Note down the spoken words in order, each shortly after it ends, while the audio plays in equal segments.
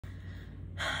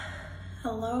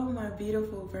Hello, my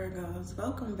beautiful Virgos.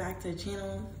 Welcome back to the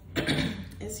channel.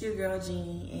 It's your girl,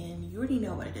 Jeannie, and you already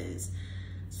know what it is.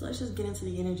 So let's just get into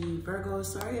the energy. Virgo,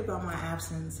 sorry about my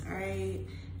absence, all right?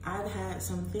 I've had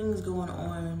some things going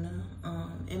on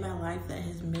in my life that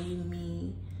has made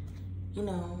me,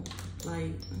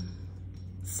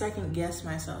 second guess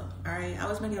myself, all right? I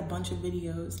was making a bunch of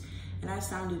videos, and I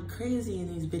sounded crazy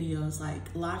in these videos. Like,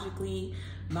 logically,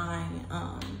 my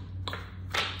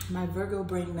Virgo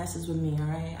brain messes with me, all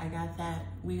right? I got that.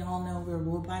 We all know we're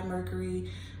ruled by Mercury.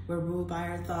 We're ruled by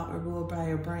our thought. We're ruled by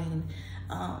our brain.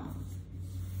 And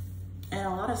a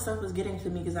lot of stuff was getting to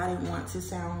me because I didn't want to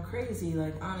sound crazy.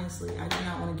 Like, honestly, I did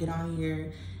not want to get on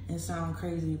here and sound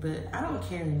crazy, but I don't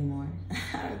care anymore.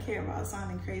 I don't care about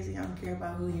sounding crazy. I don't care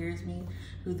about who hears me,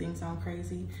 who thinks I'm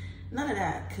crazy. None of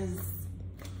that, because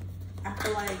I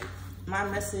feel like my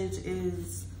message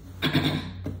is...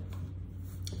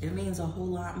 it means a whole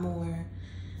lot more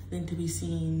than to be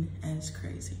seen as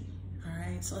crazy. All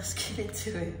right, so let's get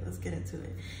into it. Let's get into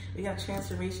it. We got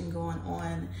transformation going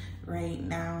on right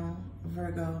now,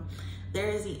 Virgo. There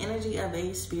is the energy of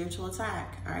a spiritual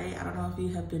attack. All right, I don't know if you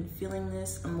have been feeling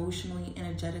this emotionally,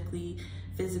 energetically,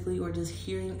 physically, or just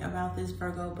hearing about this,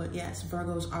 Virgo. But yes,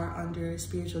 Virgos are under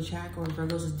spiritual attack, or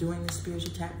Virgos is doing the spiritual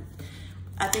attack.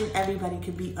 I think everybody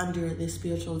could be under this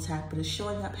spiritual attack, but it's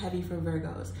showing up heavy for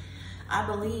Virgos. I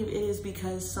believe it is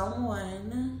because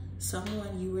someone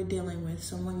you were dealing with,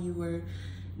 someone you were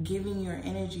giving your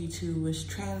energy to, was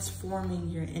transforming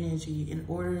your energy in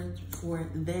order for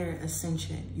their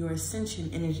ascension, your ascension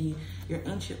energy, your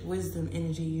ancient wisdom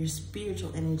energy, your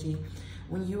spiritual energy.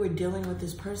 When you were dealing with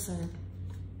this person,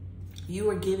 you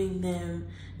were giving them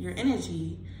your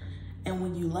energy, and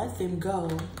when you let them go,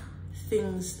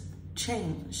 things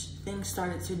changed. Things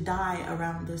started to die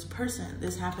around this person.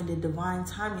 This happened in divine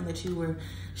timing, that you were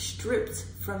stripped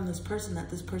from this person, that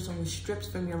this person was stripped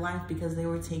from your life because they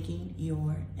were taking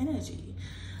your energy.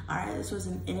 All right, this was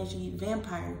an energy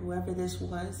vampire. Whoever this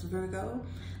was, Virgo,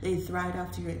 they thrived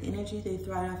off of your energy. They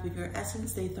thrived off of your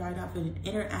essence. They thrived off of an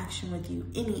interaction with you,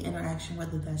 any interaction,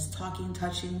 whether that's talking,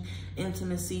 touching,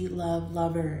 intimacy, love,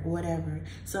 lover, whatever.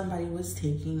 Somebody was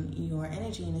taking your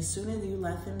energy, and as soon as you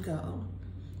let them go,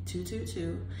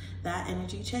 222, that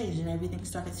energy changed and everything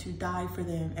started to die for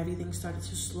them. Everything started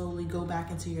to slowly go back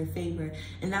into your favor.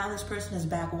 And now this person is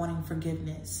back wanting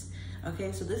forgiveness.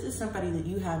 Okay, so this is somebody that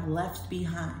you have left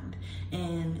behind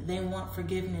and they want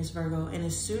forgiveness, Virgo. And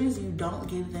as soon as you don't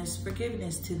give this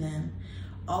forgiveness to them,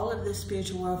 all of this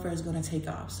spiritual warfare is going to take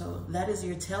off. So that is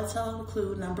your telltale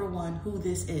clue, number one, who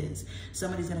this is.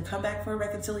 Somebody's going to come back for a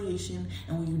reconciliation,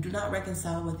 and when you do not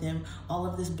reconcile with them, all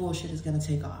of this bullshit is going to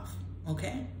take off.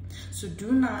 Okay, so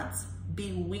do not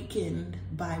be weakened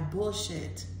by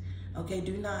bullshit. Okay,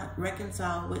 do not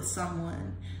reconcile with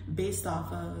someone based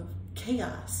off of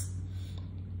chaos.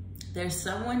 There's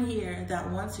someone here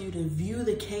that wants you to view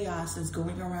the chaos that's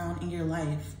going around in your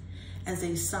life as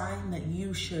a sign that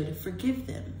you should forgive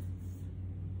them.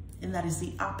 And that is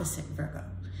the opposite, Virgo.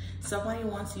 Somebody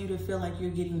wants you to feel like you're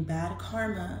getting bad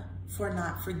karma for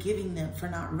not forgiving them, for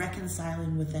not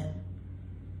reconciling with them.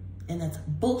 And that's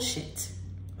bullshit,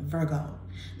 Virgo.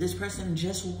 This person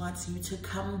just wants you to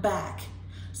come back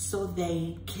so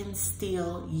they can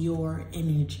steal your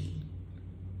energy.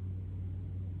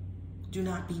 Do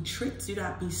not be tricked. Do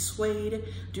not be swayed.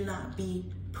 Do not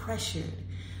be pressured.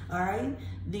 All right?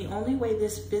 The only way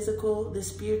this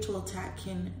spiritual attack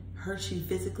can hurt you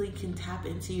physically, can tap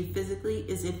into you physically,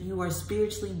 is if you are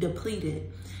spiritually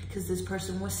depleted, because this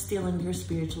person was stealing your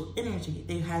spiritual energy.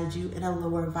 They had you in a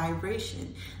lower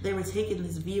vibration. They were taking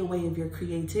this via way of your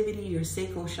creativity, your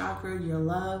sacral chakra, your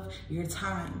love, your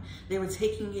time. They were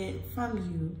taking it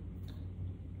from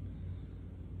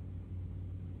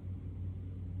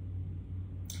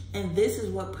you. And this is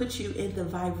what puts you in the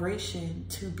vibration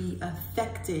to be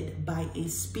affected by a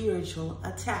spiritual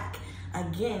attack.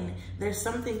 Again, there's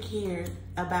something here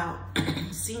about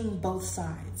seeing both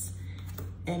sides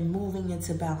and moving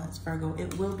into balance, Virgo.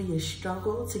 It will be a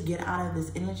struggle to get out of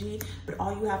this energy, but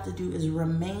all you have to do is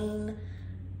remain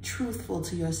truthful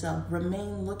to yourself.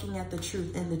 Remain looking at the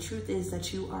truth, and the truth is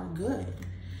that you are good.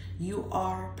 You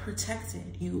are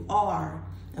protected. You are,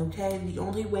 okay? The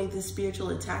only way this spiritual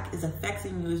attack is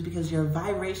affecting you is because your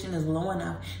vibration is low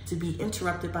enough to be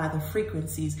interrupted by the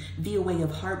frequencies via way of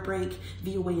heartbreak,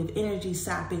 via way of energy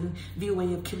sapping, via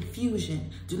way of confusion.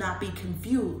 Do not be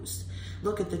confused.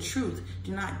 Look at the truth.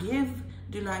 Do not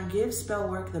give spell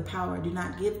work the power. Do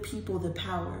not give people the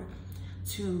power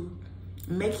to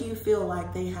make you feel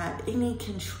like they have any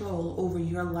control over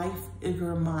your life or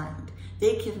your mind.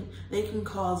 They can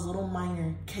cause little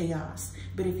minor chaos,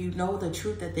 but if you know the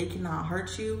truth that they cannot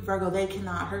hurt you, Virgo, they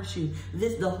cannot hurt you.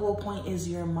 The whole point is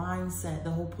your mindset.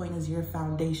 The whole point is your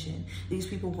foundation. These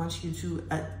people want you to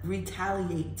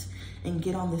retaliate and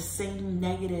get on the same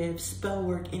negative spell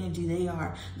work energy they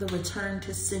are. The return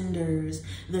to cinders,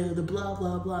 the blah,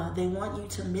 blah, blah. They want you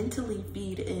to mentally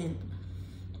feed in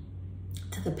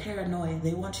to the paranoia.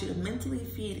 They want you to mentally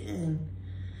feed in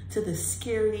to the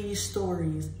scary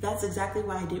stories. That's exactly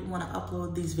why I didn't want to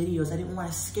upload these videos. I didn't want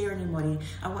to scare anybody.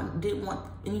 Didn't want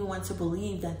anyone to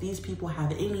believe that these people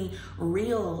have any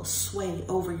real sway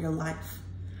over your life.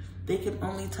 They can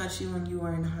only touch you when you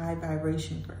are in high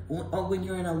vibration, or when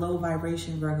you're in a low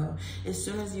vibration, Virgo. As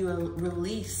soon as you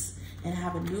release and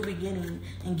have a new beginning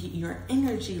and get your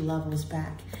energy levels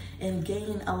back and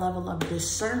gain a level of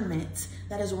discernment,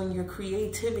 that is when your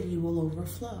creativity will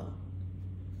overflow.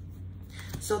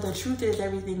 So the truth is,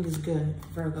 everything is good,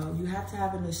 Virgo. You have to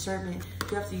have a discernment.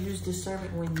 You have to use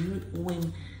discernment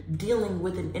when dealing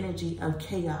with an energy of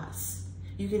chaos.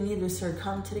 You can either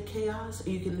succumb to the chaos, or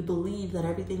you can believe that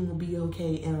everything will be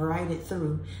okay and ride it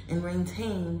through and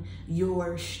maintain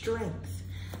your strength.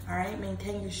 All right,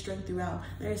 maintain your strength throughout.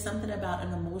 There is something about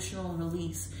an emotional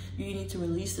release. You need to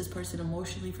release this person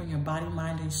emotionally from your body,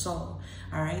 mind, and soul.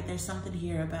 All right, there's something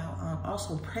here about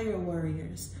also prayer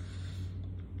warriors.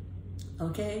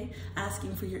 Okay,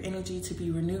 asking for your energy to be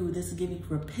renewed. This is giving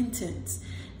repentance.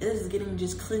 This is getting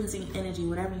just cleansing energy.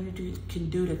 Whatever you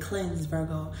can do to cleanse,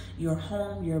 Virgo, your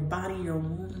home, your body, your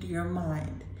wound, your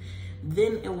mind.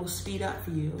 Then it will speed up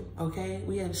for you, okay?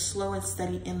 We have slow and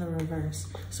steady in the reverse.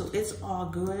 So it's all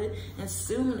good. As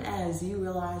soon as you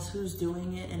realize who's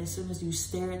doing it, and as soon as you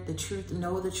stare at the truth,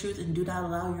 know the truth, and do not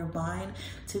allow your mind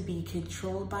to be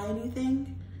controlled by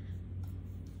anything,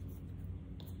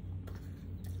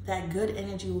 that good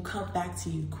energy will come back to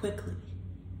you quickly.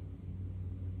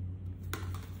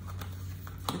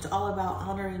 It's all about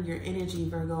honoring your energy,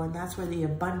 Virgo, and that's where the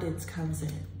abundance comes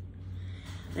in.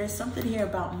 There's something here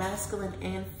about masculine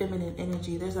and feminine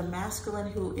energy. There's a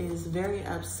masculine who is very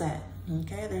upset,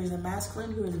 okay? There's a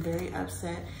masculine who is very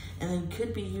upset, and they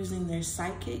could be using their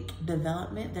psychic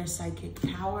development, their psychic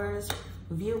powers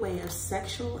via way of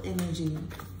sexual energy,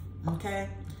 okay?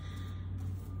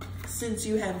 Since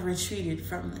you have retreated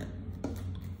from them.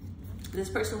 This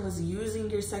person was using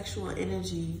your sexual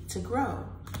energy to grow,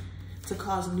 to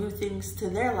cause new things to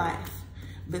their life.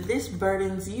 But this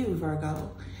burdens you,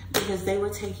 Virgo, because they were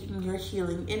taking your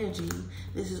healing energy.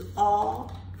 This is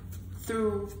all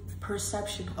through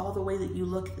perception, all the way that you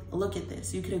look at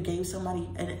this. You could have gave somebody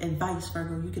advice,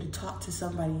 Virgo. You could have talked to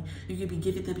somebody. You could be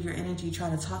giving them your energy,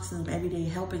 trying to talk to them every day,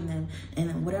 helping them.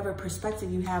 And whatever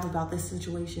perspective you have about this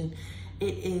situation,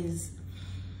 it is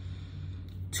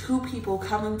two people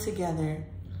coming together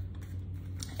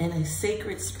in a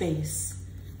sacred space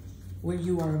where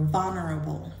you are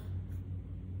vulnerable,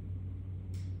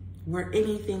 where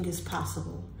anything is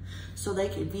possible. So they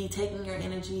could be taking your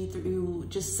energy through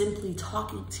just simply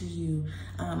talking to you,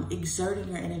 exerting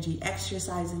your energy,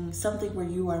 exercising, something where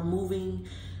you are moving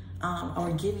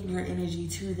or giving your energy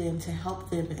to them to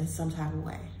help them in some type of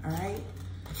way, all right?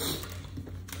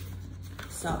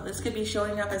 So this could be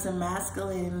showing up as a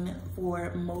masculine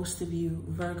for most of you,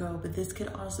 Virgo, but this could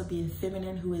also be a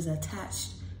feminine who is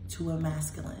attached to a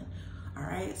masculine. All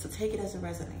right, so take it as it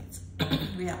resonates.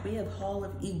 we have Hall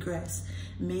of Egress,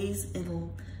 Maze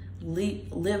and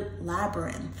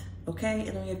Labyrinth, okay?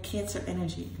 And then we have Cancer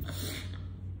energy.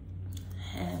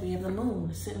 And we have the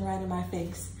moon sitting right in my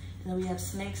face. And then we have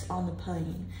snakes on the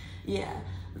plane. Yeah,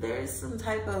 there's some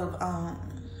type of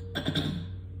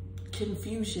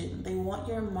confusion. They want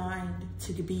your mind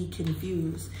to be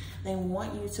confused. They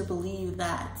want you to believe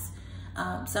that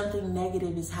something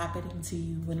negative is happening to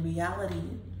you when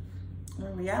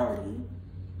in reality,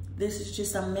 this is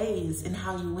just a maze, and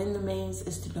how you win the maze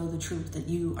is to know the truth that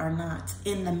you are not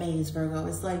in the maze, Virgo.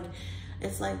 It's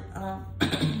like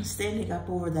standing up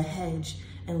over the hedge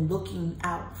and looking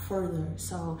out further.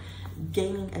 So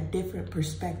gaining a different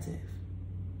perspective.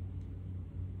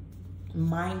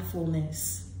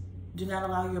 Mindfulness. Do not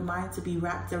allow your mind to be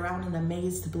wrapped around in a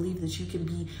maze to believe that you can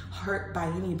be hurt by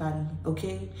anybody,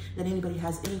 okay? That anybody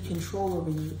has any control over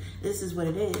you. This is what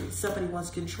it is. Somebody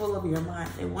wants control over your mind.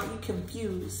 They want you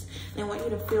confused. They want you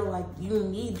to feel like you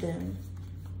need them.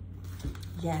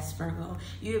 Yes, Virgo,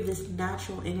 you have this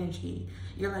natural energy.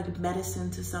 You're like medicine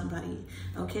to somebody,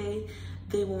 okay?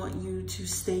 They want you to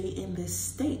stay in this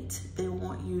state. They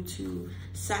want you to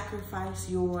sacrifice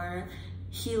your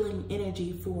healing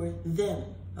energy for them.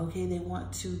 Okay, they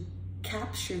want to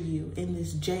capture you in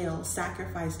this jail,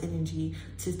 sacrifice energy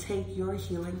to take your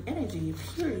healing energy,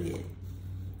 period.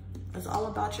 It's all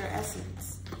about your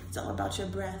essence. It's all about your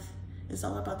breath. It's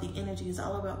all about the energy. It's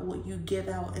all about what you give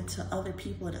out into other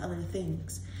people and other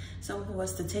things. Someone who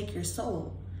wants to take your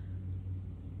soul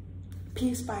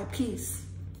piece by piece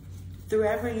through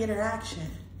every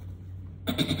interaction.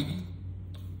 But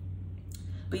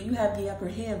you have the upper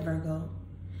hand, Virgo.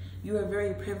 You are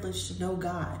very privileged to know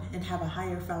God and have a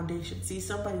higher foundation. See,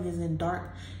 somebody is in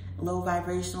dark, low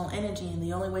vibrational energy, and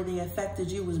the only way they affected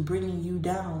you was bringing you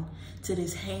down to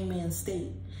this hangman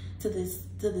state, to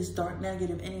this dark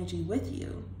negative energy with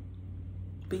you.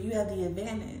 But you have the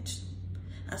advantage.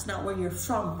 That's not where you're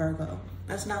from, Virgo.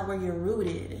 That's not where you're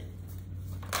rooted.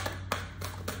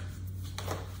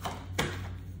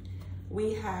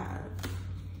 We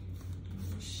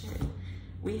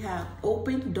have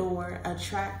open door,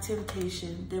 attract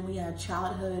temptation. Then we have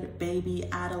childhood, baby,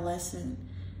 adolescent,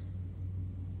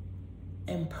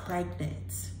 and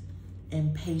pregnant,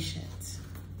 and patient.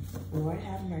 Lord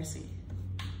have mercy.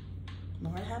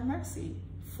 Lord have mercy.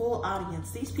 Full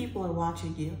audience. These people are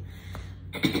watching you.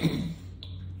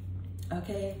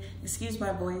 Okay, excuse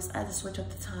my voice. I had to switch up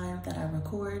the time that I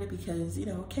record because, you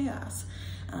know, chaos.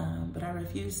 But I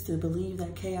refuse to believe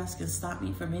that chaos can stop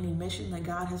me from any mission that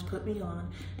God has put me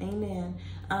on. Amen.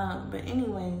 But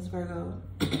anyways, Virgo,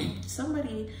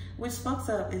 what's fucked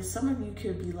up is some of you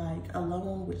could be like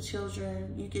alone with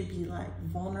children. You could be like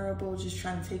vulnerable, just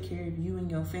trying to take care of you and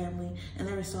your family. And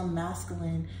there is some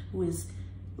masculine who is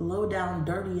low down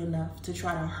dirty enough to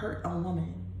try to hurt a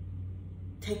woman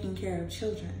taking care of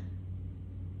children.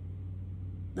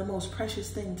 The most precious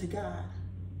thing to God.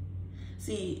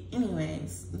 See,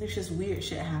 anyways, there's just weird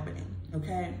shit happening,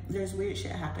 okay? There's weird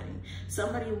shit happening.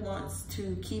 Somebody wants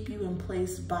to keep you in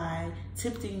place by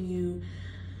tempting you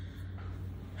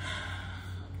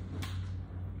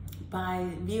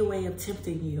via way of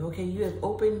tempting you, okay? You have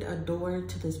opened a door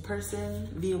to this person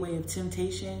via way of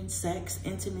temptation, sex,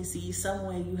 intimacy. Some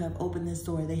way you have opened this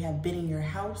door. They have been in your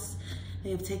house. They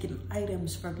have taken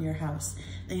items from your house.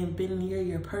 They have been near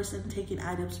your person, taking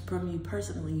items from you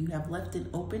personally. You have left an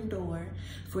open door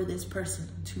for this person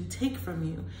to take from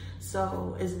you.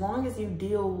 So as long as you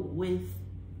deal with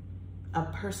a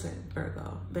person,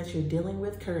 Virgo, that you're dealing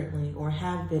with currently or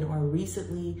have been or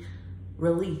recently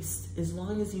released, as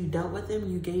long as you dealt with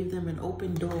them, you gave them an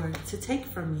open door to take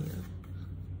from you.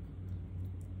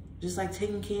 Just like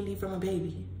taking candy from a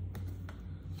baby.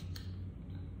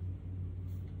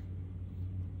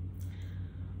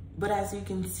 But as you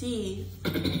can see,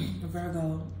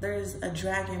 Virgo, there's a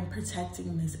dragon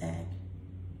protecting this egg,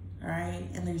 all right?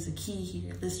 And there's a key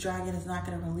here. This dragon is not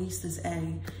gonna release this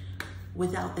egg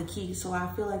without the key. So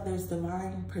I feel like there's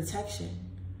divine protection,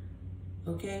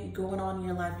 okay? Going on in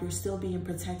your life, you're still being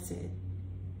protected.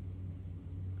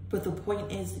 But the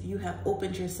point is you have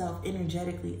opened yourself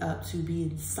energetically up to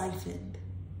being siphoned,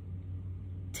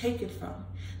 taken from.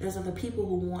 There's other people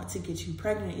who want to get you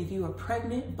pregnant. If you are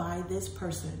pregnant by this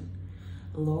person,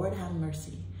 Lord have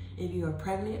mercy. If you are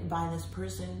pregnant by this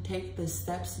person, take the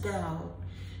steps now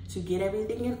to get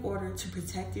everything in order to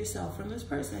protect yourself from this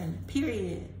person,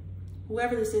 period.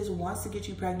 Whoever this is who wants to get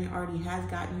you pregnant already has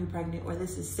gotten you pregnant, or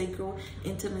this is sacral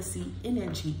intimacy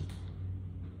energy.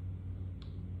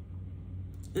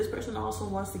 This person also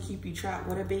wants to keep you trapped.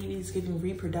 What a baby is giving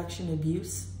reproduction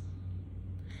abuse.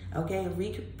 Okay,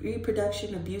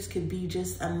 reproduction abuse could be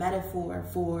just a metaphor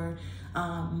for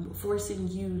forcing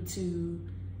you to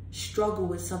struggle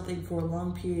with something for a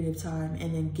long period of time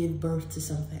and then give birth to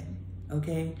something,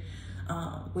 okay?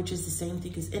 Which is the same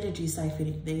thing as energy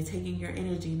siphoning. They're taking your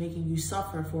energy, making you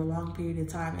suffer for a long period of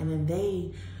time, and then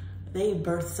they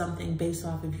birth something based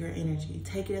off of your energy.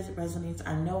 Take it as it resonates.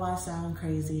 I know I sound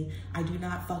crazy. I do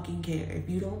not fucking care. If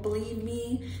you don't believe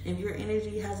me, if your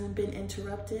energy hasn't been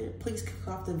interrupted, please click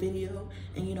off the video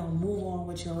and, you know, move on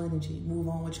with your energy. Move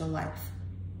on with your life.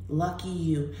 Lucky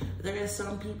you. There are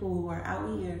some people who are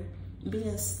out here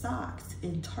being stalked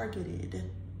and targeted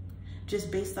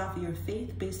just based off of your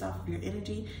faith, based off of your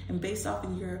energy, and based off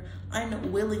of your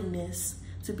unwillingness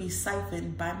to be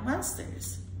siphoned by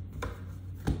monsters.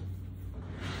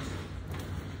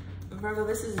 Virgo,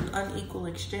 this is an unequal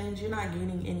exchange. You're not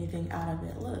getting anything out of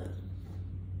it. Look.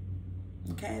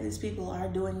 Okay, these people are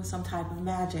doing some type of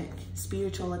magic,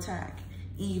 spiritual attack,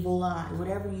 evil eye,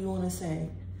 whatever you want to say.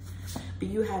 But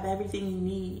you have everything you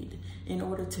need in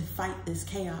order to fight this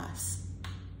chaos.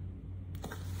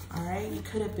 All right, you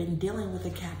could have been dealing with a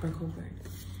Capricorn.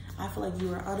 I feel like you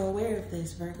were unaware of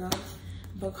this, Virgo,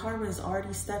 but karma has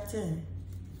already stepped in.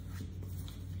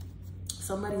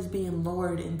 Somebody's being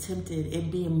lured and tempted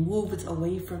and being moved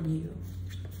away from you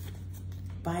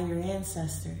by your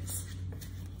ancestors.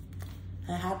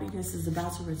 And happiness is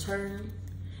about to return.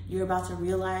 You're about to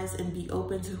realize and be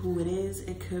open to who it is.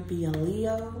 It could be a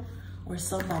Leo or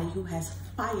somebody who has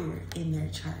fire in their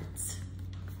charts.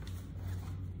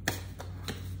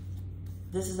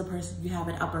 This is the person you have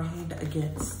an upper hand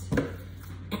against.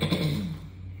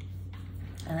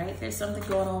 All right, there's something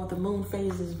going on with the moon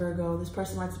phases, Virgo. This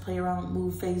person likes to play around with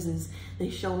moon phases. They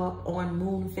show up on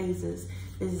moon phases.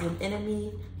 This is an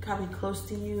enemy coming close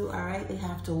to you, all right? They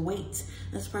have to wait.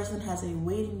 This person has a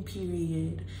waiting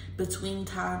period between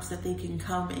times that they can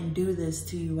come and do this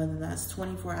to you, whether that's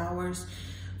 24 hours,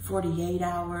 48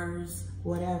 hours,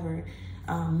 whatever.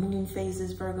 Moon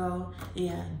phases, Virgo.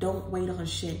 Yeah, don't wait on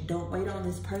shit. Don't wait on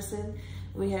this person.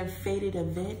 We have fated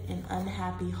event and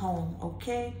unhappy home,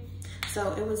 okay?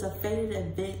 So it was a fated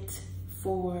event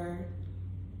for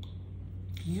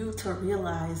you to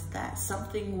realize that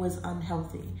something was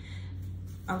unhealthy.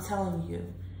 I'm telling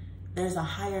you, there's a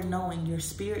higher knowing. Your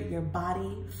spirit, your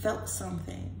body felt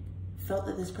something. Felt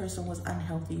that this person was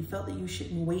unhealthy. Felt that you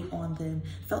shouldn't wait on them.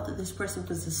 Felt that this person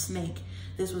was a snake.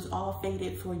 This was all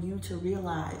fated for you to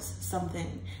realize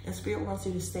something. And spirit wants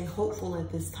you to stay hopeful at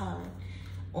this time.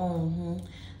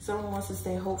 Someone wants to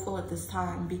stay hopeful at this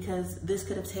time because this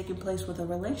could have taken place with a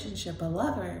relationship, a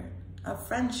lover, a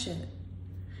friendship.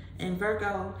 And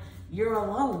Virgo, you're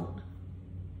alone,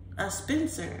 a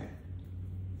spinster.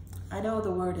 I know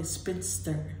the word is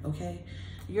spinster, okay?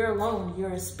 You're alone,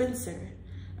 you're a spinster,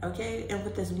 okay? And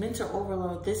with this mental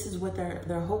overload, this is what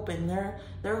they're hoping.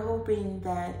 They're hoping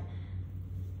that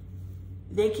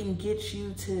they can get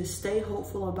you to stay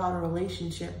hopeful about a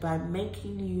relationship by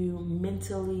making you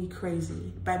mentally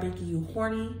crazy, by making you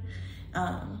horny,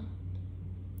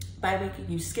 by making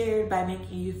you scared, by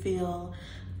making you feel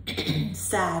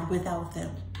sad without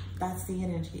them. That's the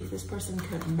energy. This person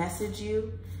could message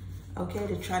you, okay,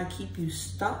 to try to keep you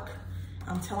stuck.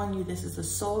 I'm telling you, this is a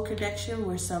soul connection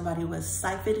where somebody was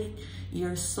siphoning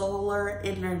your solar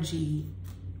energy.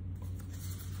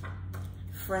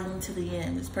 Friend to the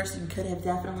end. This person could have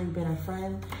definitely been a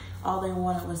friend. All they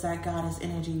wanted was that goddess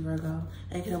energy, Virgo.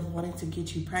 They could have wanted to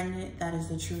get you pregnant. That is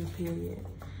the truth, period.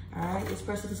 All right, this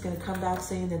person is going to come back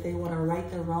saying that they want to right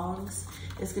their wrongs.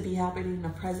 This could be happening in the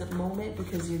present moment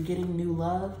because you're getting new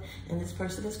love, and this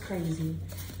person is crazy.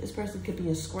 This person could be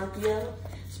a Scorpio.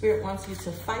 Spirit wants you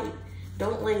to fight.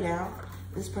 Don't lay down.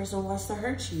 This person wants to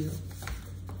hurt you,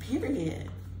 period.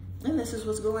 And this is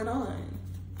what's going on.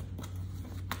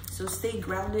 So stay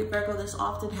grounded, Virgo. This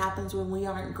often happens when we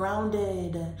aren't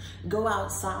grounded. Go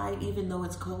outside, even though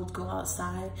it's cold, go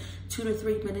outside. 2 to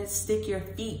 3 minutes, stick your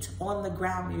feet on the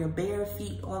ground, your bare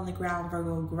feet on the ground,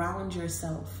 Virgo. Ground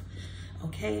yourself,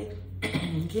 okay?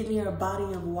 Get near a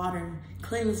body of water,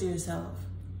 cleanse yourself.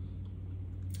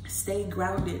 Stay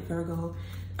grounded, Virgo.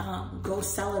 Go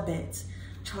celibate,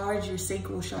 charge your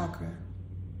sacral chakra.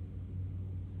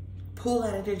 Pull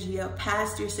that energy up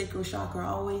past your sacral chakra,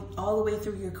 all the way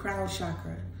through your crown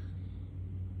chakra.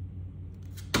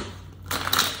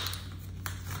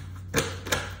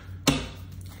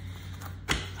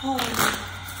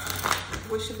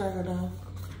 What should Virgo know?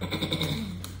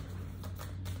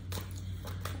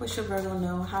 What should Virgo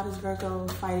know? How does Virgo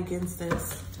fight against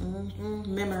this?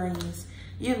 Memories.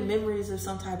 You have memories of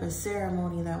some type of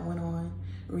ceremony that went on,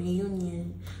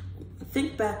 reunion.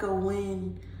 Think back of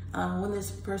when this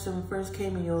person first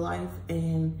came in your life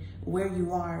and where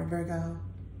you are, Virgo.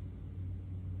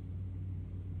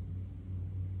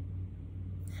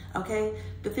 Okay,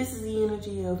 but this is the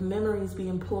energy of memories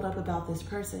being pulled up about this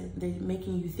person. They're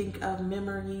making you think of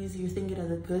memories. You're thinking of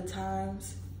the good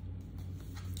times.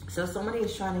 So somebody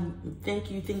is trying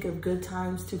to think of good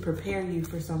times to prepare you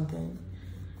for something.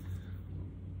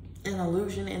 An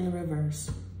illusion in the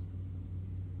reverse.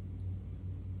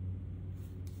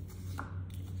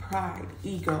 Pride,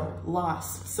 ego,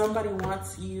 loss. Somebody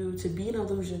wants you to be an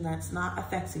illusion that's not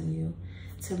affecting you,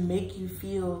 to make you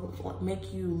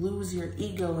lose your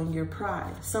ego and your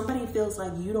pride. Somebody feels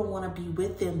like you don't want to be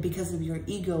with them because of your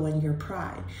ego and your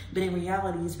pride. But in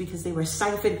reality, it's because they were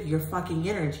siphoning your fucking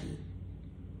energy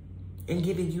and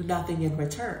giving you nothing in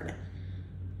return.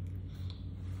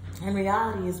 In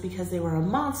reality, it's because they were a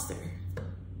monster.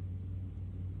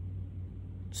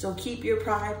 So keep your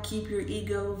pride, keep your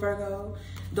ego, Virgo.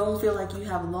 Don't feel like you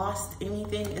have lost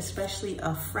anything, especially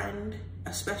a friend,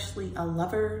 especially a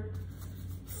lover.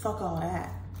 Fuck all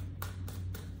that.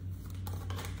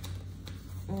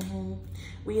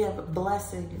 We have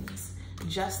blessings,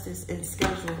 justice, and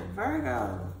schedule.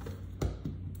 Virgo.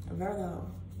 Virgo.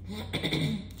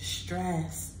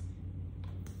 Stress.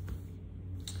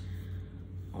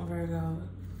 Virgo.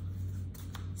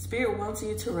 Spirit wants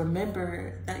you to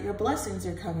remember that your blessings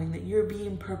are coming, that you're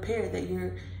being prepared, that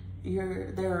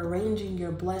they're arranging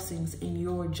your blessings in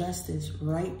your justice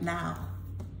right now.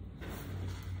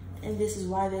 And this is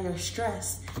why they are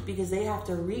stressed, because they have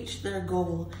to reach their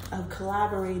goal of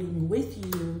collaborating with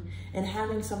you and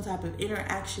having some type of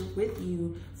interaction with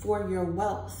you for your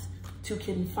wealth to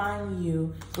confine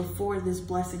you before this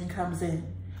blessing comes in.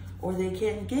 Or they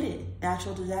can't get it.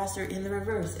 Natural disaster in the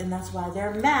reverse. And that's why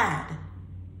they're mad.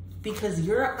 Because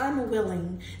you're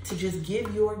unwilling to just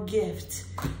give your gift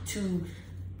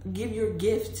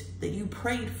that you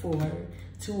prayed for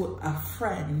to a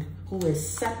friend who is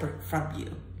separate from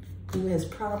you, who has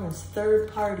promised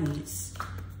third parties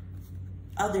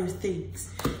other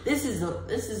things. This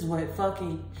is what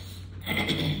fucking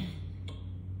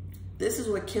this is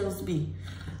what kills me.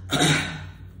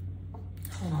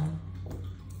 Hold on.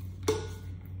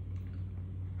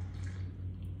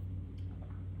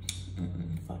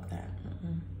 Fuck that.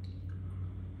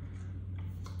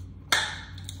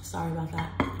 Sorry about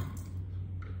that.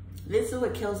 This is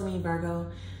what kills me,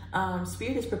 Virgo.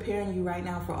 Spirit is preparing you right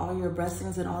now for all your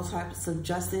blessings and all types of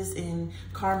justice and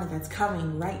karma that's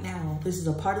coming right now. This is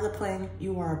a part of the plan.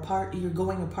 You're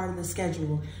going a part of the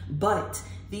schedule. But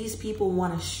these people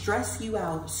want to stress you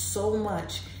out so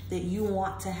much that you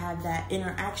want to have that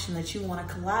interaction, that you want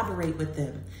to collaborate with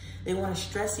them. They want to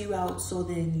stress you out so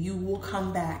then you will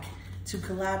come back to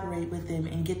collaborate with them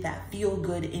and get that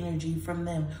feel-good energy from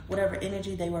them. Whatever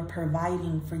energy they were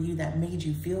providing for you that made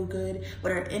you feel good,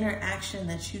 whatever interaction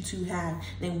that you two had,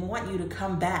 they want you to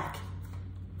come back.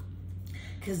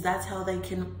 Because that's how they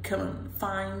can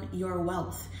find your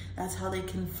wealth. That's how they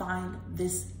can find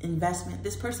this investment.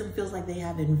 This person feels like they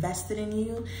have invested in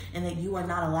you and that you are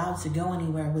not allowed to go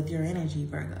anywhere with your energy,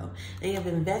 Virgo. They have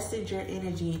invested your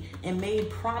energy and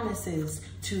made promises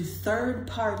to third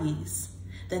parties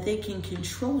that they can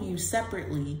control you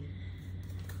separately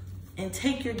and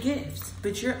take your gifts,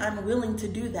 but you're unwilling to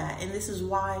do that. And this is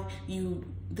why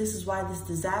this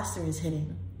disaster is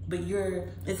hitting. But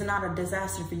it's not a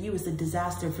disaster for you, it's a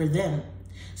disaster for them.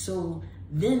 So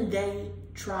then they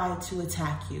try to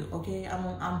attack you, okay?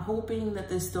 I'm hoping that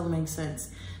this still makes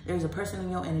sense. There's a person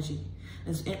in your energy.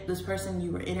 This person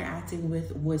you were interacting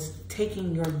with was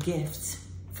taking your gifts,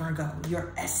 Virgo,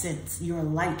 your essence, your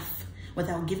life,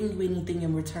 without giving you anything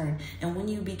in return. And when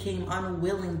you became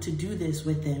unwilling to do this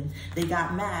with them, they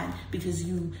got mad because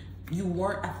you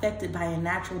weren't affected by a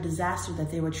natural disaster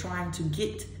that they were trying to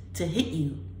get to hit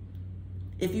you.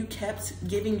 If you kept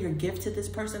giving your gift to this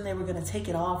person, they were going to take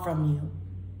it all from you.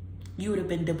 You would have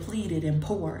been depleted and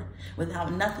poor,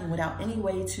 without nothing, without any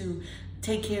way to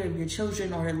take care of your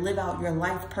children or live out your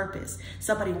life purpose.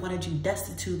 Somebody wanted you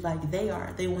destitute like they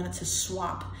are. They wanted to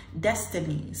swap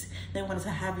destinies. They wanted to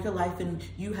have your life and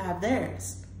you have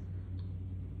theirs.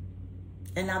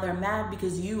 And now they're mad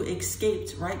because you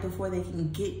escaped right before they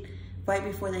can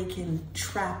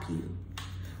trap you,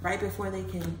 right before they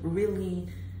can really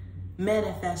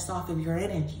manifest off of your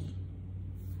energy.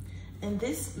 And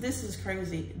this is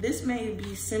crazy. This may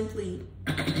be simply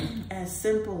as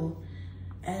simple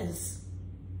as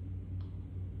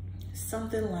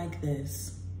something like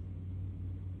this.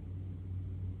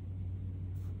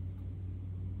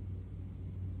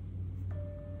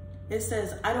 It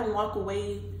says, I don't walk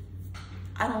away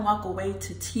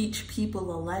to teach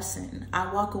people a lesson.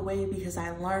 I walk away because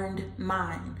I learned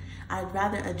mine. I'd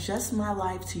rather adjust my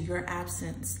life to your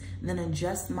absence than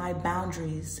adjust my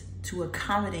boundaries to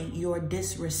accommodate your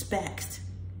disrespect.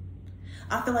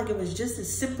 I feel like it was just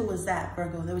as simple as that,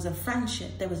 Virgo. There was a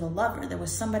friendship, there was a lover, there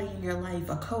was somebody in your life,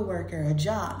 a coworker, a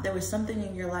job. There was something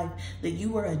in your life that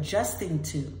you were adjusting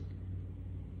to.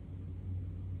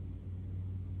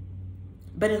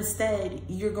 But instead,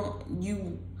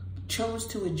 you chose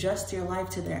to adjust your life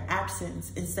to their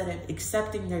absence instead of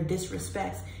accepting their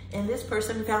disrespect. And this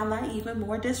person found that even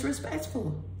more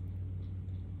disrespectful.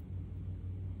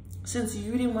 Since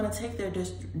you didn't want to take their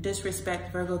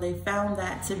disrespect, Virgo, they found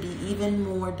that to be even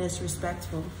more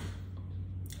disrespectful.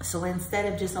 So instead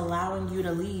of just allowing you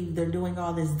to leave, they're doing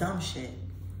all this dumb shit.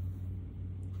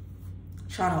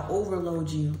 Trying to overload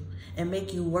you and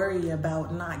make you worry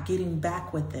about not getting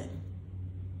back with them.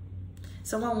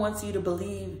 Someone wants you to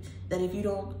believe that if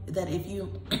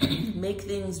you make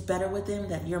things better with them,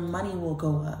 that your money will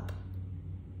go up.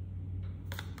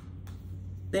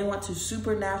 They want to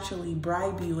supernaturally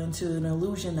bribe you into an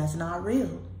illusion that's not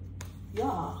real.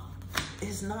 Y'all,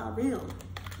 it's not real.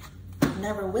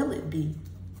 Never will it be.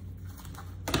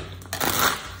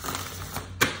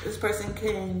 This person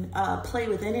can play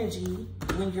with energy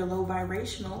when you're low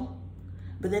vibrational,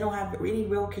 but they don't have any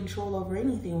real control over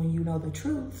anything when you know the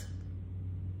truth.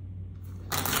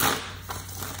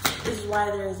 This is why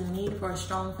there is a need for a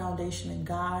strong foundation in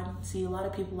God. See, a lot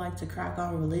of people like to crack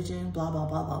on religion, blah, blah,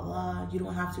 blah, blah, blah. You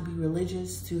don't have to be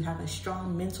religious to have a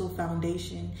strong mental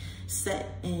foundation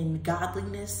set in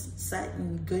godliness, set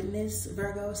in goodness,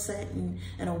 Virgo, set in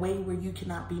a way where you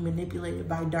cannot be manipulated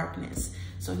by darkness.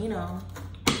 So, you know,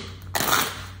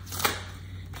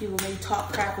 people may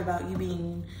talk crap about you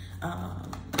being,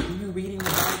 you reading the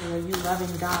Bible or you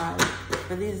loving God,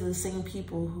 but these are the same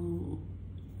people who,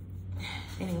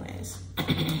 anyways,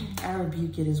 I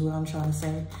rebuke it is what I'm trying to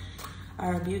say. I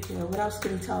rebuke it. What else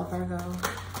can we tell Virgo?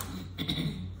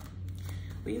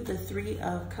 We have the 3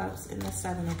 of Cups and the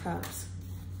 7 of Cups.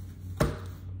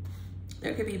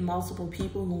 There could be multiple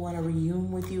people who want to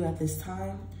reunion with you at this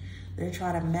time. They're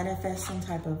trying to manifest some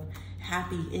type of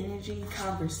happy energy,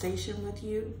 conversation with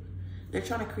you. They're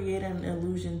trying to create an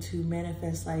illusion to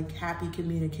manifest like happy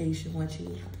communication with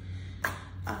you.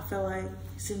 I feel like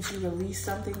since you released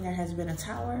something, there has been a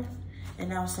tower, and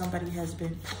now somebody has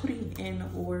been putting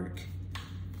in work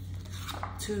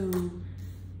to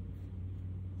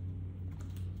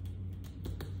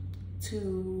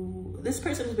this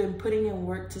person has been putting in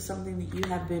work to something that you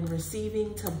have been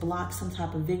receiving to block some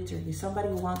type of victory. Somebody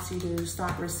wants you to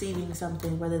stop receiving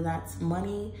something, whether that's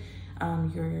money,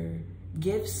 your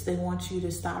gifts. They want you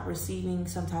to stop receiving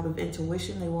some type of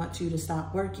intuition. They want you to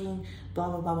stop working, blah,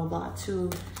 blah, blah, blah, blah. 2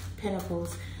 of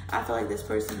Pentacles. I feel like this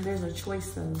person, there's a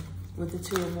choice though with the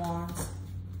 2 of Wands.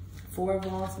 4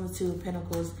 of Wands and the 2 of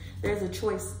Pentacles. There's a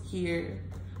choice here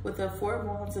with the 4 of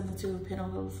Wands and the 2 of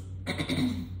Pentacles.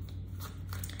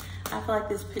 I feel like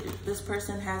this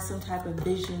person has some type of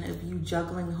vision of you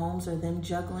juggling homes or them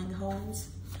juggling homes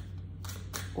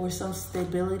or some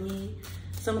stability.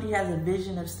 Somebody has a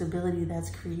vision of stability that's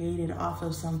created off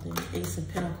of something. Ace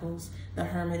of Pentacles, the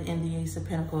Hermit, and the Ace of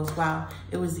Pentacles. Wow,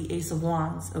 it was the Ace of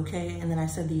Wands, okay? And then I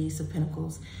said the Ace of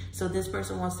Pentacles. So this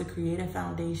person wants to create a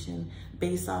foundation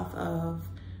based off of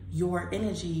your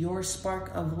energy, your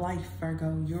spark of life,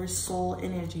 Virgo, your soul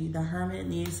energy, the Hermit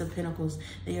and the Ace of Pentacles.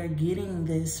 They are getting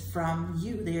this from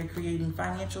you. They are creating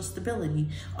financial stability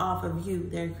off of you.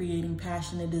 They're creating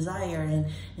passion and desire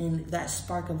and that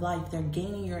spark of life. They're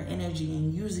gaining your energy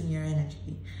and using your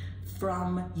energy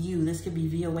from you. This could be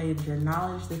via way of your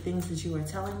knowledge, the things that you are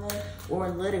telling them, or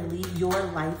literally your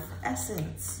life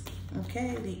essence.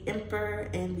 Okay, the Emperor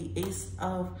and the Ace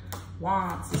of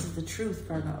Wands. This is the truth,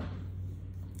 Virgo.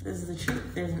 This is the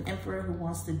truth. There's an Emperor who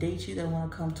wants to date you. They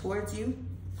want to come towards you.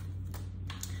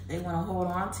 They want to hold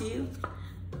on to you.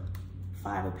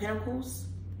 5 of Pentacles.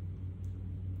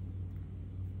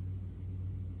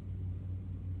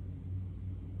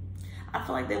 I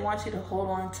feel like they want you to hold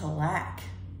on to lack,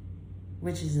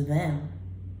 which is them.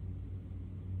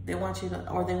 They want you to,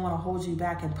 or they want to hold you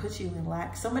back and put you in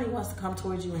lack. Somebody wants to come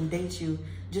towards you and date you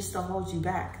just to hold you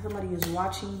back. Somebody is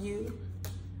watching you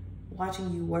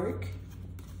work.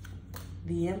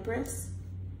 The Empress,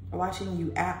 watching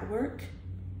you at work.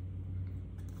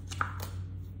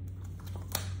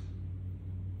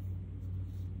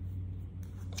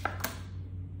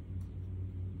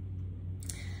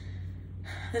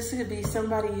 This could be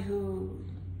somebody who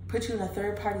put you in a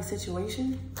third-party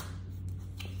situation.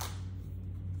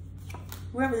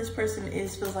 Whoever this person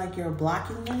is feels like you're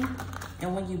blocking them.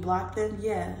 And when you block them,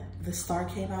 yeah, the star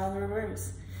came out in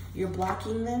reverse. You're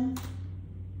blocking them.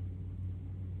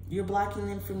 You're blocking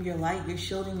them from your light. You're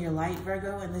shielding your light,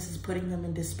 Virgo, and this is putting them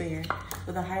in despair.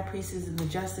 With the High Priestess and the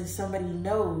Justice, somebody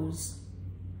knows.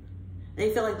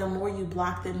 They feel like the more you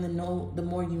block them, the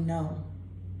more you know.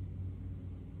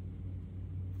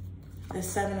 The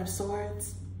 7 of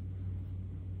Swords.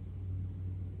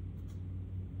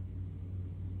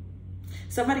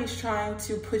 Somebody's trying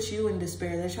to put you in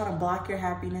despair. They're trying to block your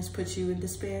happiness, put you in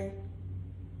despair.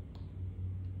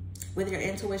 With your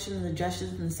intuition and the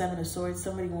Justice and the 7 of Swords,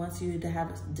 somebody wants you to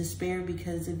have despair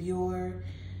because of your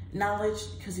knowledge,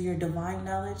 because of your divine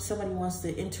knowledge. Somebody wants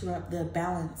to interrupt the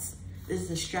balance. This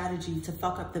is a strategy to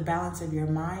fuck up the balance of your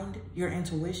mind, your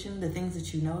intuition, the things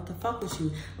that you know, to fuck with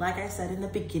you. Like I said in the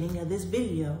beginning of this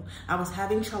video, I was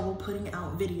having trouble putting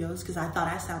out videos because I thought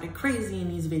I sounded crazy in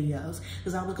these videos,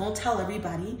 because I was going to tell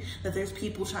everybody that there's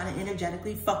people trying to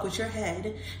energetically fuck with your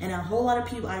head, and a whole lot of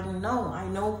people, I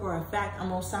know for a fact I'm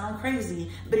going to sound crazy,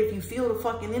 but if you feel the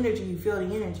fucking energy, you feel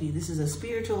the energy. This is a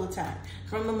spiritual attack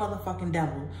from the motherfucking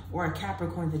devil or a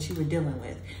Capricorn that you were dealing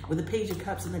with. With the Page of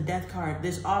Cups and the Death card,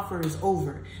 this offer is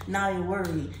over. Now they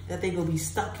worry that they gonna be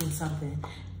stuck in something.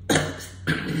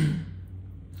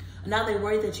 Now they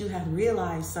worry that you have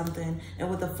realized something, and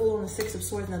with the Fool and the 6 of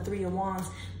Swords and the 3 of Wands,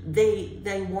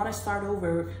 they want to start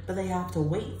over, but they have to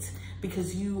wait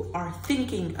because you are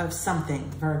thinking of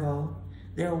something, Virgo.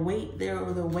 They're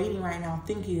waiting right now,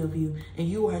 thinking of you, and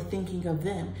you are thinking of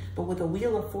them. But with the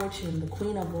Wheel of Fortune, the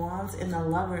Queen of Wands, and the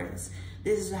Lovers,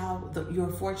 this is how your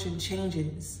fortune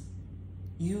changes.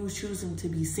 You choosing to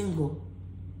be single.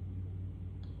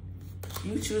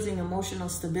 You choosing emotional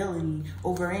stability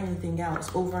over anything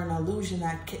else, over an illusion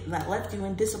that left you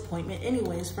in disappointment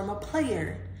anyways from a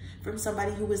player, from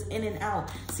somebody who was in and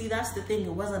out. See, that's the thing.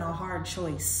 It wasn't a hard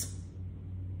choice.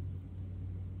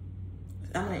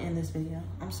 I'm going to end this video.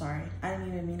 I'm sorry. I didn't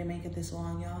even mean to make it this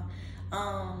long, y'all.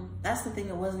 That's the thing.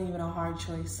 It wasn't even a hard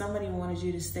choice. Somebody wanted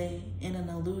you to stay in an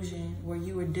illusion where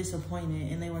you were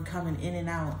disappointed and they were coming in and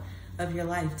out of your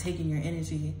life, taking your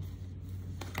energy.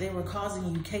 They were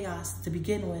causing you chaos to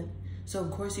begin with. So,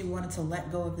 of course, you wanted to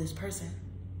let go of this person.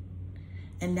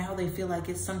 And now they feel like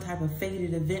it's some type of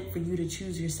fated event for you to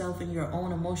choose yourself and your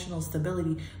own emotional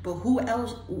stability. But who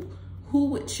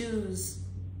would choose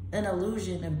an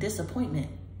illusion of disappointment?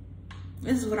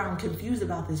 This is what I'm confused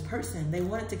about this person. They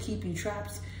wanted to keep you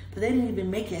trapped, but they didn't even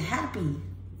make it happy.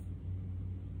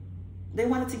 They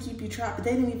wanted to keep you trapped, but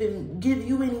they didn't even give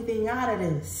you anything out of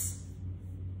this.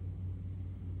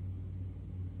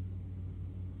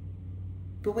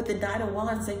 But with the Knight of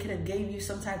Wands, they could have gave you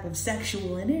some type of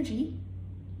sexual energy.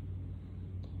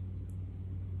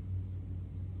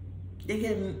 They could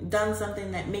have done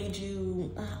something that made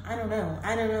you, I don't know,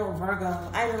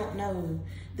 Virgo. I don't know.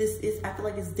 I feel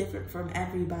like it's different from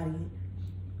everybody.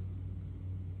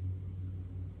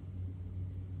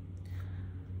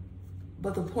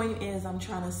 But the point is, I'm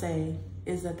trying to say,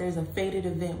 is that there's a fated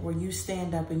event where you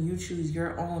stand up and you choose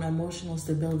your own emotional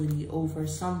stability over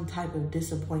some type of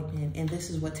disappointment. And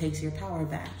this is what takes your power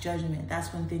back. Judgment.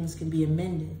 That's when things can be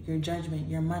amended. Your judgment,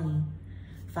 your money.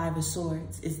 Five of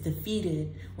Swords is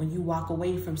defeated when you walk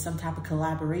away from some type of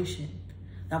collaboration.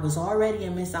 That was already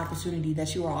a missed opportunity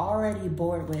that you are already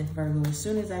bored with, Virgo. As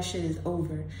soon as that shit is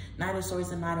over. Knight of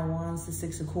Swords and Knight of Wands, the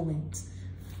Six of Coins.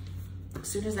 As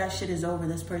soon as that shit is over,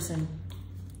 this person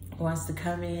wants to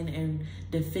come in and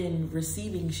defend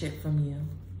receiving shit from you.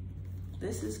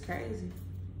 This is crazy.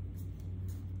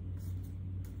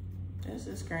 This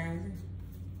is crazy.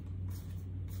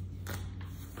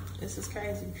 This is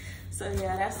crazy. So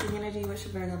yeah, that's the energy. What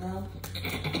should Virgo know?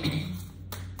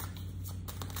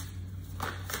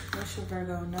 What should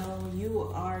Virgo know?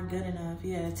 You are good enough.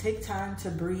 Yeah, take time to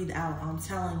breathe out. I'm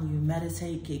telling you,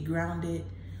 meditate, get grounded,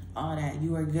 all that.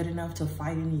 You are good enough to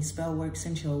fight any spell work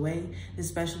sent your way,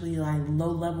 especially like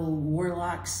low-level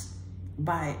warlocks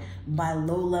by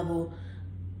low-level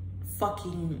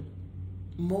fucking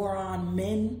moron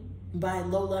men, by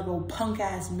low-level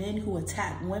punk-ass men who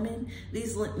attack women.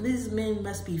 These men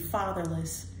must be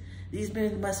fatherless. These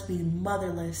men must be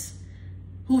motherless.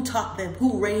 Who taught them?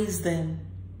 Who raised them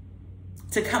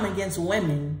to come against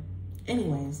women?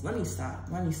 Anyways, let me stop.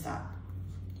 Let me stop.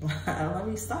 Let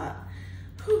me stop.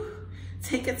 Whew.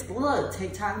 Look,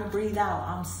 take time to breathe out.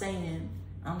 I'm saying,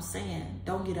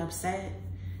 don't get upset.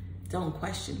 Don't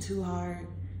question too hard.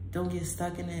 Don't get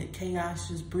stuck in the chaos.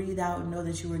 Just breathe out and know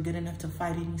that you were good enough to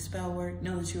fight any spell work.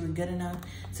 Know that you were good enough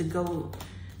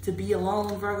to be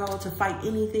alone, Virgo, to fight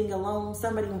anything alone.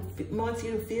 Somebody wants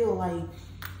you to feel like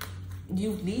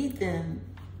you need them.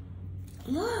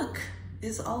 Look,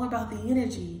 it's all about the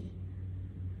energy.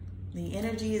 The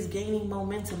energy is gaining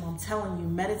momentum. I'm telling you,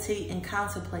 meditate and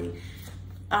contemplate.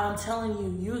 I'm telling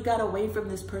you, you got away from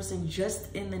this person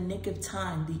just in the nick of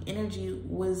time. The energy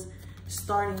was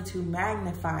starting to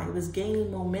magnify. It was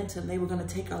gaining momentum. They were going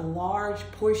to take a large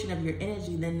portion of your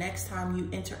energy the next time you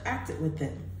interacted with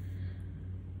them.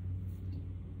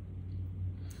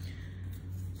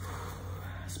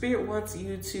 Spirit wants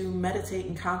you to meditate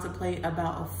and contemplate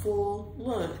about a full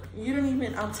look. You don't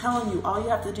even, I'm telling you, all you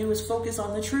have to do is focus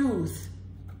on the truth.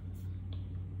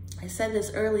 I said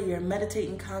this earlier, meditate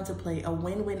and contemplate. A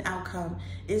win-win outcome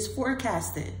is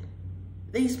forecasted.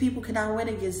 These people cannot win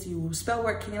against you. Spell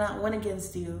work cannot win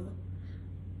against you.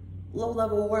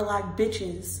 Low-level warlock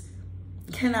bitches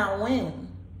cannot win.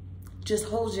 Just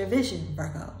hold your vision,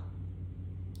 Virgo.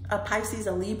 A Pisces,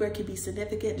 a Libra can be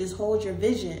significant. Just hold your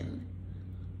vision.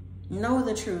 Know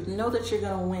the truth. Know that you're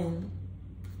going to win.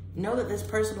 Know that this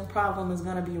personal problem is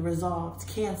going to be resolved.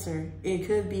 Cancer. It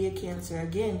could be a Cancer.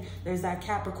 Again, there's that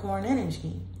Capricorn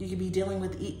energy. You could be dealing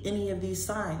with any of these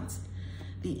signs.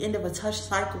 The end of a touch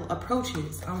cycle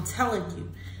approaches. I'm telling you,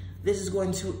 this is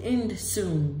going to end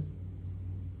soon.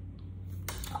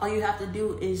 All you have to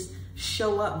do is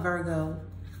show up, Virgo.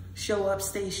 Show up,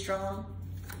 stay strong.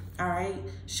 All right?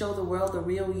 Show the world the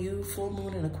real you, full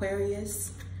moon in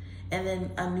Aquarius. And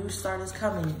then a new start is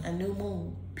coming, a new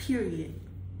moon, period.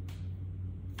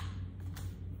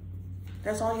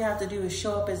 That's all you have to do is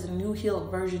show up as a new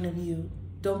healed version of you.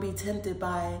 Don't be tempted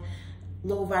by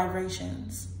low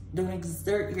vibrations. Don't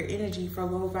exert your energy for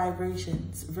low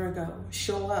vibrations, Virgo.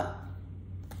 Show up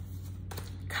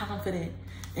confident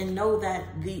and know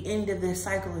that the end of this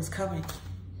cycle is coming.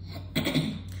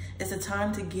 It's a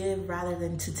time to give rather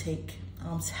than to take.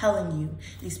 I'm telling you,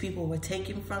 these people were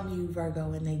taken from you,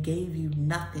 Virgo, and they gave you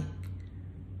nothing.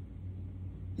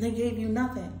 They gave you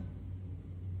nothing.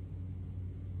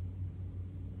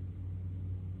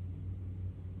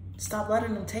 Stop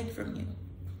letting them take from you.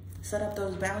 Set up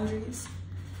those boundaries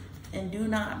and do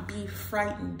not be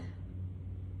frightened.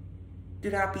 Do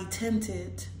not be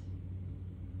tempted.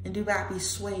 And do not be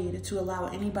swayed to allow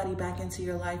anybody back into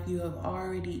your life you have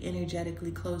already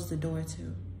energetically closed the door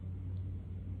to.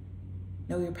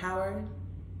 Know your power,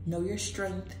 know your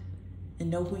strength, and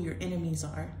know who your enemies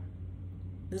are.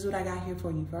 This is what I got here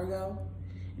for you, Virgo.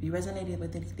 If you resonated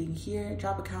with anything here,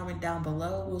 drop a comment down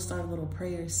below. We'll start a little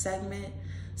prayer segment.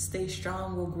 Stay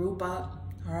strong, we'll group up.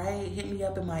 All right, hit me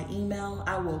up in my email.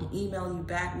 I will email you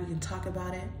back. We can talk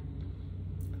about it.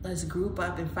 Let's group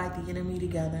up and fight the enemy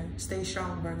together. Stay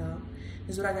strong, Virgo.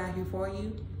 This is what I got here for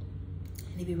you.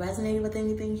 And if you resonated with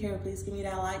anything here, please give me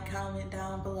that like, comment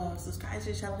down below. Subscribe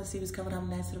to the channel to see what's coming up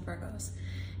next to the Virgos.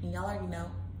 And y'all already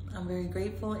know, I'm very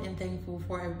grateful and thankful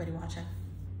for everybody watching.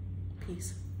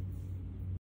 Peace.